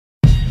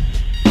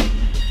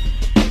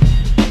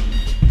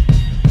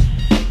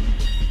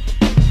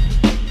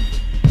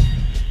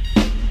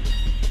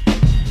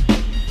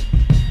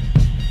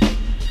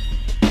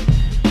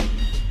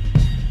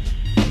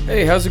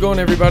Hey, how's it going,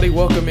 everybody?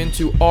 Welcome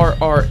into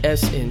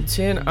RRS in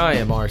 10. I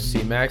am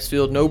RC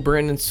Maxfield. No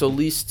Brandon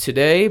Solis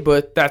today,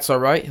 but that's all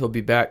right. He'll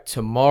be back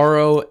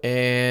tomorrow,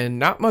 and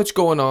not much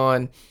going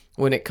on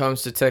when it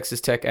comes to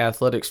Texas Tech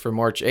athletics for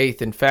March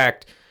 8th. In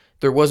fact,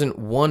 there wasn't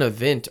one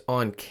event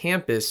on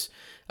campus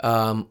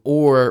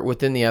or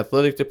within the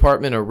athletic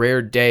department, a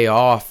rare day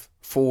off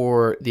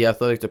for the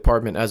athletic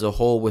department as a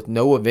whole with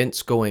no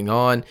events going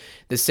on.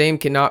 The same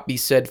cannot be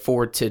said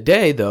for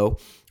today, though,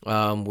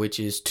 which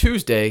is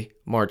Tuesday,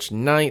 March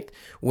 9th.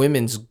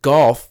 Women's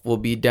golf will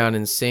be down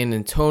in San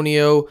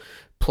Antonio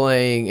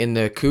playing in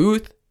the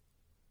Keuth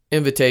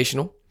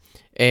Invitational,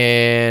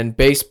 and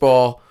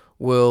baseball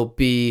will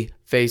be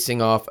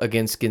facing off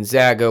against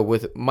Gonzaga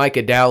with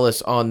Micah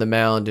Dallas on the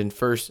mound, and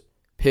first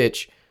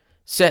pitch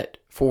set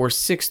for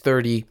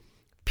 6:30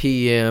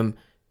 p.m.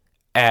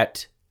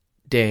 at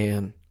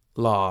Dan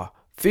Law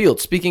Field.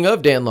 Speaking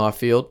of Dan Law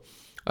Field,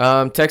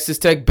 Texas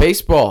Tech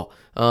baseball,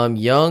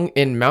 Young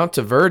in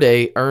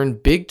Monteverde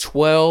earned Big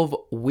 12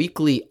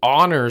 weekly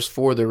honors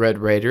for the Red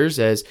Raiders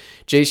as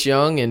Jace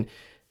Young and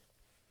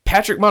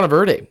Patrick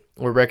Monteverde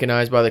were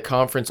recognized by the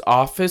conference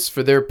office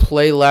for their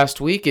play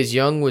last week, as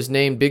Young was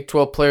named Big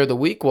 12 Player of the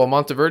Week, while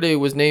Monteverde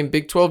was named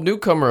Big 12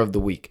 Newcomer of the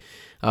Week.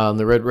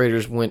 The Red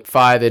Raiders went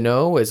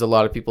 5-0, as a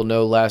lot of people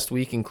know, last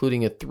week,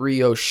 including a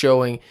 3-0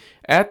 showing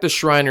at the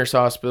Shriners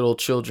Hospital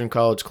Children's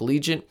College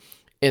Collegiate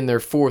in their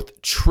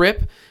fourth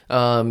trip.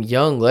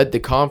 Young led the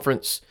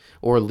conference,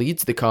 or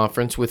leads the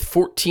conference, with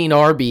 14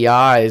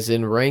 RBIs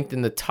and ranked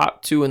in the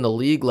top 2 in the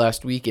league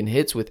last week in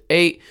hits with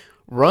 8,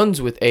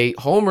 runs with 8,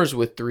 homers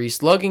with 3,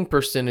 slugging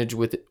percentage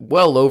with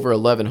well over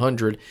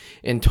 1,100,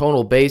 and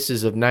total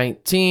bases of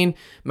 19.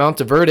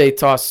 Monteverde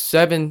tossed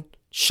 7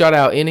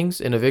 shutout innings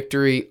in a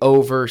victory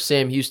over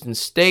Sam Houston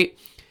State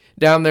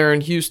down there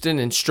in Houston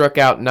and struck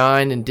out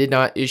 9 and did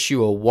not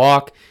issue a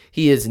walk.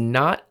 He has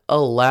not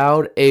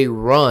allowed a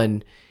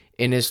run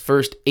in his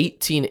first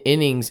 18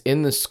 innings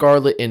in the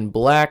Scarlet and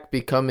Black,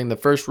 becoming the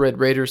first Red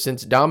Raider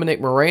since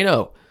Dominic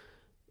Moreno,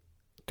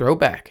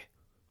 throwback,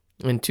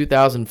 in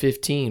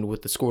 2015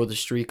 with the scoreless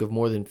streak of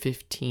more than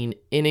 15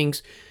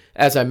 innings.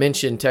 As I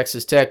mentioned,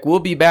 Texas Tech will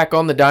be back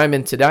on the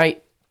diamond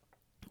tonight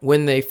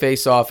when they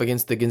face off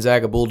against the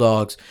Gonzaga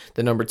Bulldogs.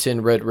 The number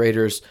 10 Red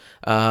Raiders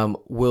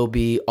will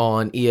be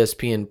on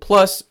ESPN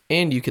Plus,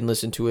 and you can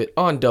listen to it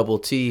on Double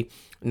T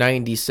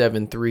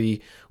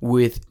 97.3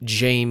 with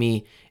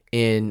Jamie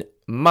and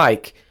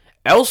Mike.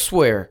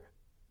 Elsewhere,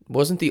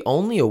 wasn't the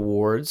only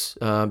awards.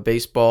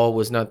 Baseball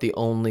was not the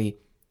only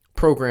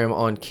program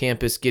on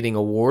campus getting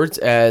awards,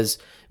 as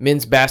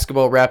men's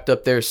basketball wrapped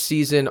up their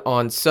season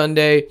on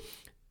Sunday.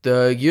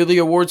 The yearly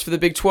awards for the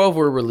Big 12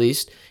 were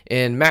released,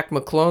 and Mac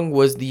McClung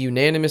was the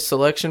unanimous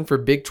selection for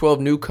Big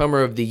 12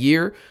 Newcomer of the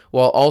Year,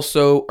 while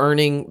also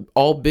earning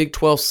all Big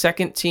 12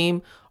 second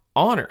team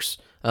honors,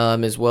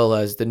 as well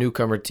as the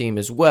newcomer team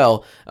as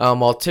well.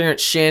 While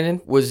Terrence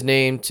Shannon was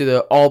named to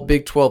the all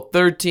Big 12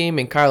 third team,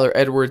 and Kyler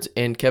Edwards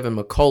and Kevin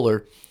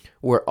McCullough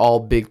were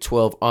all Big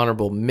 12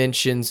 honorable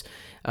mentions.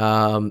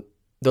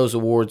 Those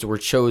awards were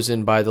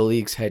chosen by the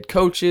league's head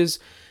coaches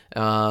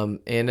and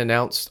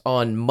announced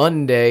on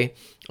Monday.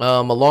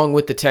 Along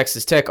with the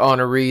Texas Tech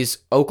honorees,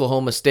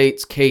 Oklahoma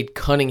State's Cade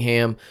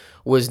Cunningham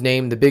was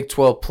named the Big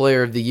 12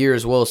 Player of the Year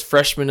as well as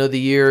Freshman of the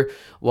Year,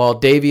 while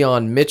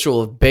Davion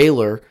Mitchell of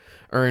Baylor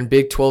earned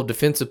Big 12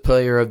 Defensive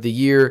Player of the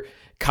Year.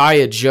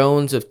 Kaya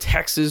Jones of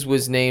Texas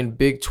was named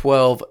Big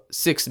 12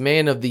 Sixth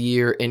Man of the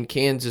Year, and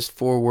Kansas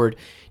forward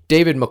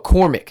David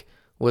McCormick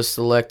was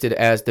selected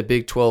as the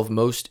Big 12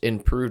 Most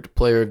Improved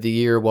Player of the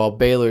Year, while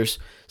Baylor's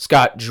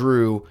Scott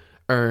Drew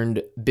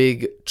earned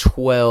Big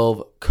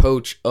 12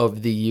 Coach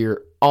of the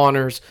Year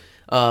honors.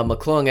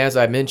 McClung, as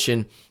I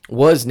mentioned,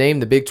 was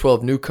named the Big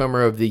 12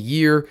 Newcomer of the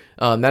Year.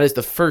 That is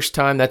the first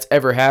time that's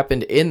ever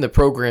happened in the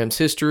program's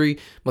history.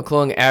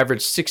 McClung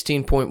averaged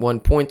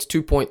 16.1 points,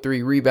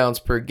 2.3 rebounds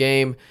per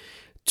game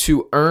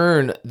to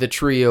earn the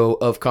trio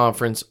of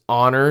conference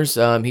honors.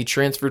 He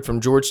transferred from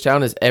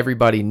Georgetown, as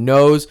everybody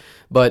knows,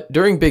 but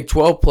during Big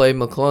 12 play,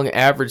 McClung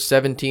averaged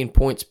 17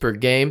 points per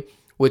game,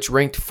 which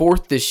ranked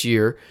 4th this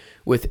year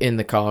within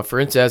the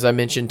conference. As I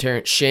mentioned,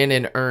 Terrence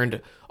Shannon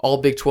earned all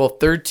Big 12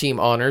 third team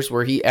honors,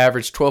 where he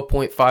averaged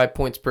 12.5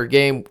 points per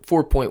game,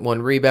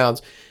 4.1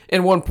 rebounds,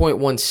 and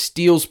 1.1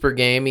 steals per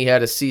game. He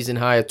had a season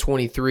high of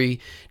 23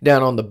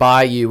 down on the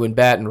Bayou in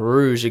Baton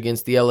Rouge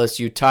against the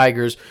LSU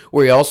Tigers,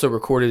 where he also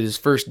recorded his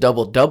first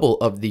double-double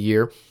of the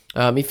year.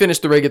 He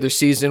finished the regular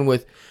season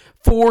with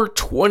 4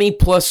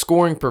 20-plus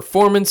scoring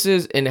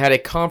performances and had a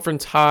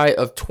conference high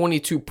of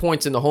 22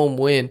 points in the home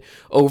win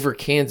over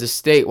Kansas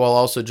State, while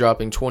also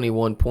dropping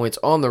 21 points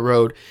on the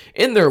road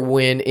in their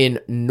win in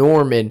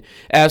Norman.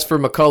 As for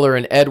McCullough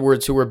and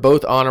Edwards, who were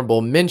both honorable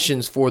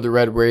mentions for the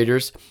Red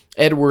Raiders,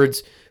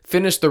 Edwards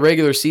finished the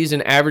regular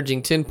season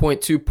averaging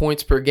 10.2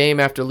 points per game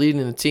after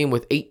leading the team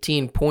with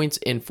 18 points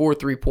and 4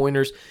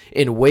 3-pointers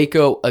in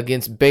Waco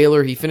against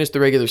Baylor. He finished the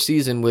regular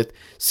season with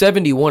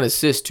 71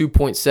 assists,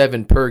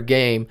 2.7 per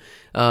game,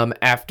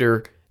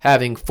 after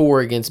having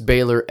 4 against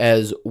Baylor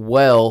as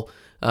well.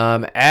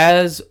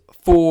 As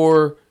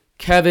for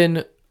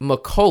Kevin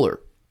McCullough.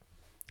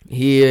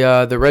 He,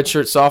 the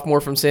redshirt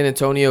sophomore from San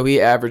Antonio, he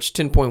averaged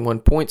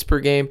 10.1 points per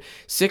game,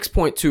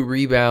 6.2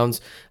 rebounds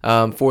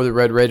for the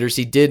Red Raiders.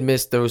 He did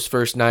miss those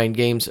first 9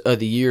 games of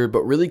the year,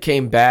 but really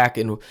came back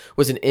and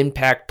was an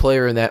impact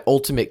player and that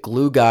ultimate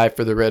glue guy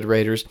for the Red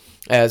Raiders,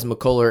 as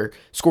McCullough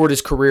scored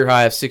his career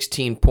high of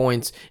 16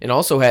 points and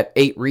also had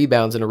 8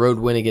 rebounds in a road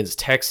win against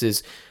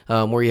Texas,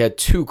 where he had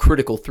 2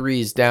 critical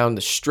threes down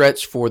the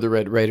stretch for the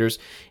Red Raiders.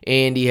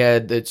 And he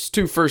had its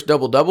 2 first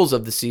double-doubles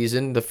of the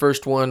season, the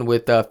first one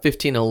with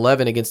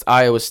 15-11 against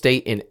Iowa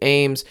State in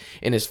Ames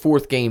in his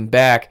 4th game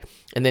back,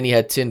 and then he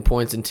had 10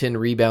 points and 10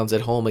 rebounds at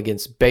home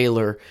against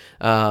Baylor.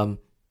 And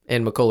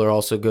McCullough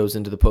also goes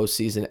into the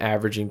postseason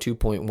averaging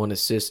 2.1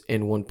 assists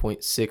and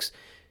 1.6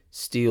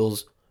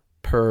 steals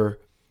per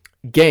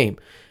game.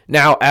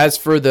 Now, as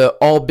for the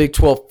all Big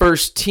 12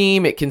 first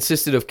team, it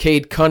consisted of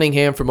Cade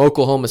Cunningham from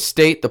Oklahoma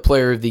State, the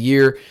player of the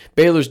year,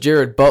 Baylor's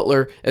Jared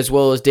Butler, as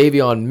well as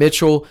Davion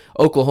Mitchell.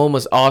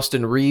 Oklahoma's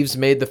Austin Reeves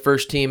made the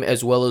first team,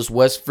 as well as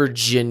West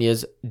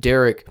Virginia's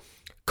Derek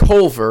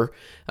Culver.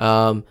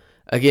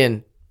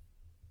 Again,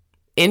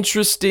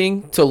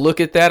 interesting to look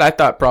at that. I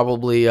thought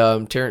probably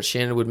Terrence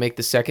Shannon would make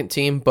the second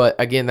team, but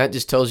again, that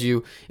just tells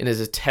you and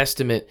is a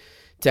testament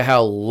to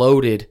how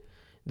loaded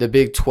the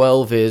Big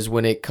 12 is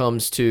when it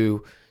comes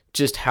to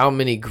just how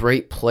many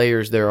great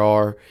players there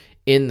are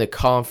in the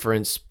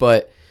conference.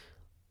 But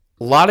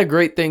a lot of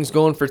great things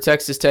going for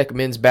Texas Tech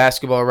men's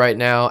basketball right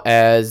now,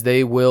 as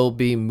they will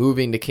be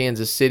moving to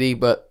Kansas City.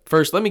 But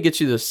first, let me get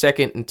you the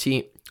second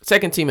team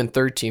and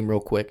third team real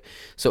quick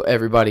so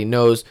everybody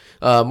knows.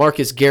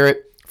 Marcus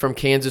Garrett from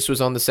Kansas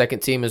was on the second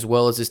team, as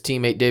well as his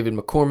teammate David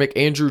McCormick.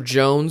 Andrew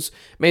Jones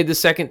made the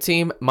second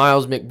team.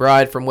 Miles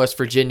McBride from West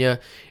Virginia,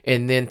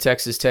 and then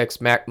Texas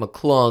Tech's Mac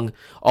McClung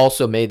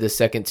also made the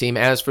second team.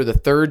 As for the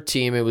third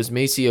team, it was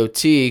MaCio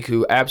Teague,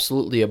 who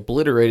absolutely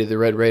obliterated the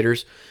Red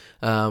Raiders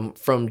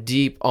from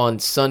deep on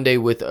Sunday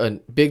with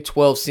a Big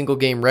 12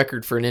 single-game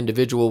record for an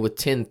individual with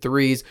 10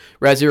 threes.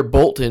 Razir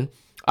Bolton,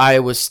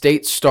 Iowa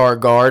State star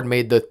guard,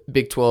 made the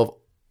Big 12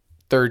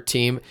 third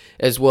team,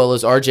 as well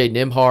as R.J.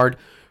 Nembhard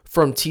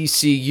from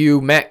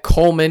TCU. Matt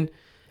Coleman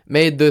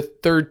made the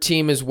third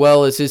team, as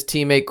well as his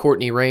teammate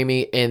Courtney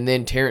Ramey, and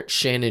then Terrence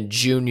Shannon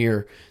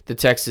Jr., the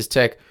Texas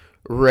Tech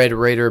Red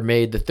Raider,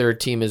 made the third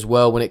team as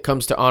well. When it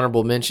comes to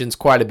honorable mentions,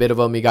 quite a bit of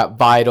them. You got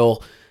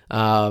Vital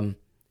and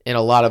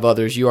a lot of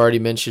others. I already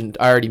mentioned,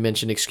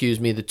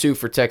 the 2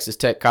 for Texas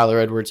Tech,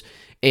 Kyler Edwards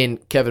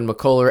and Kevin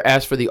McCullough.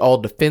 As for the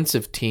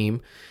all-defensive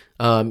team,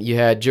 you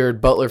had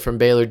Jared Butler from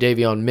Baylor,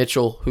 Davion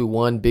Mitchell, who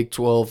won Big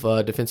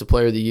 12 Defensive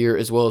Player of the Year,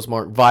 as well as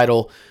Mark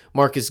Vital,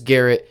 Marcus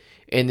Garrett,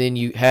 and then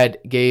you had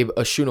Gabe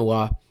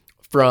Ashunawa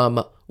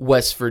from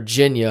West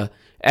Virginia.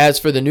 As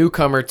for the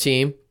newcomer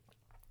team,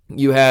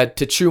 you had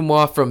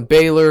Tachumwa from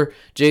Baylor,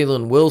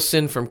 Jalen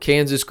Wilson from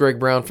Kansas, Greg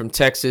Brown from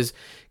Texas,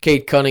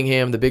 Cade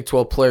Cunningham, the Big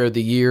 12 Player of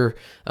the Year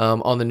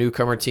on the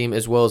newcomer team,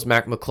 as well as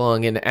Mac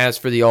McClung. And as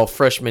for the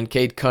all-freshmen,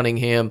 Cade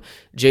Cunningham,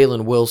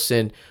 Jalen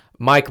Wilson,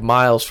 Mike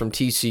Miles from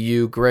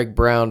TCU, Greg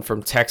Brown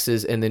from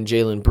Texas, and then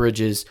Jalen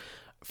Bridges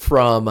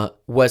from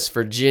West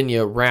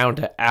Virginia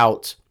round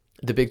out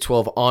the Big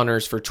 12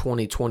 honors for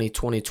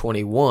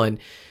 2020-2021.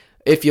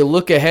 If you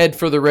look ahead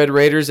for the Red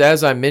Raiders,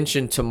 as I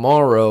mentioned,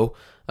 tomorrow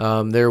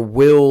there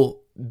will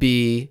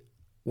be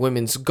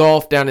women's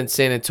golf down in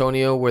San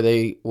Antonio, where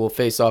they will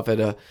face off at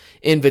a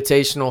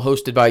invitational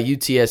hosted by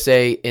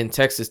UTSA, in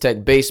Texas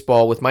Tech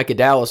baseball with Micah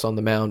Dallas on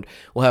the mound.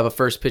 We'll have a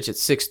first pitch at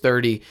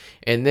 6:30,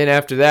 and then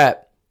after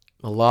that,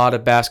 a lot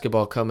of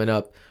basketball coming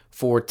up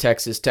for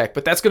Texas Tech.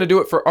 But that's going to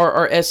do it for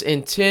RRS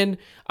in 10.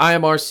 I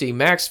am RC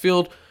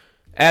Maxfield.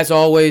 As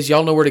always,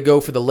 y'all know where to go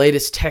for the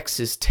latest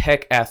Texas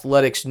Tech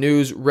athletics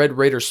news,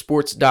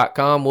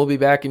 RedRaidersports.com. We'll be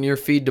back in your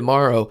feed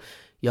tomorrow.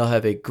 Y'all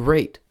have a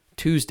great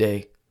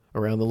Tuesday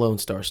around the Lone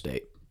Star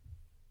State.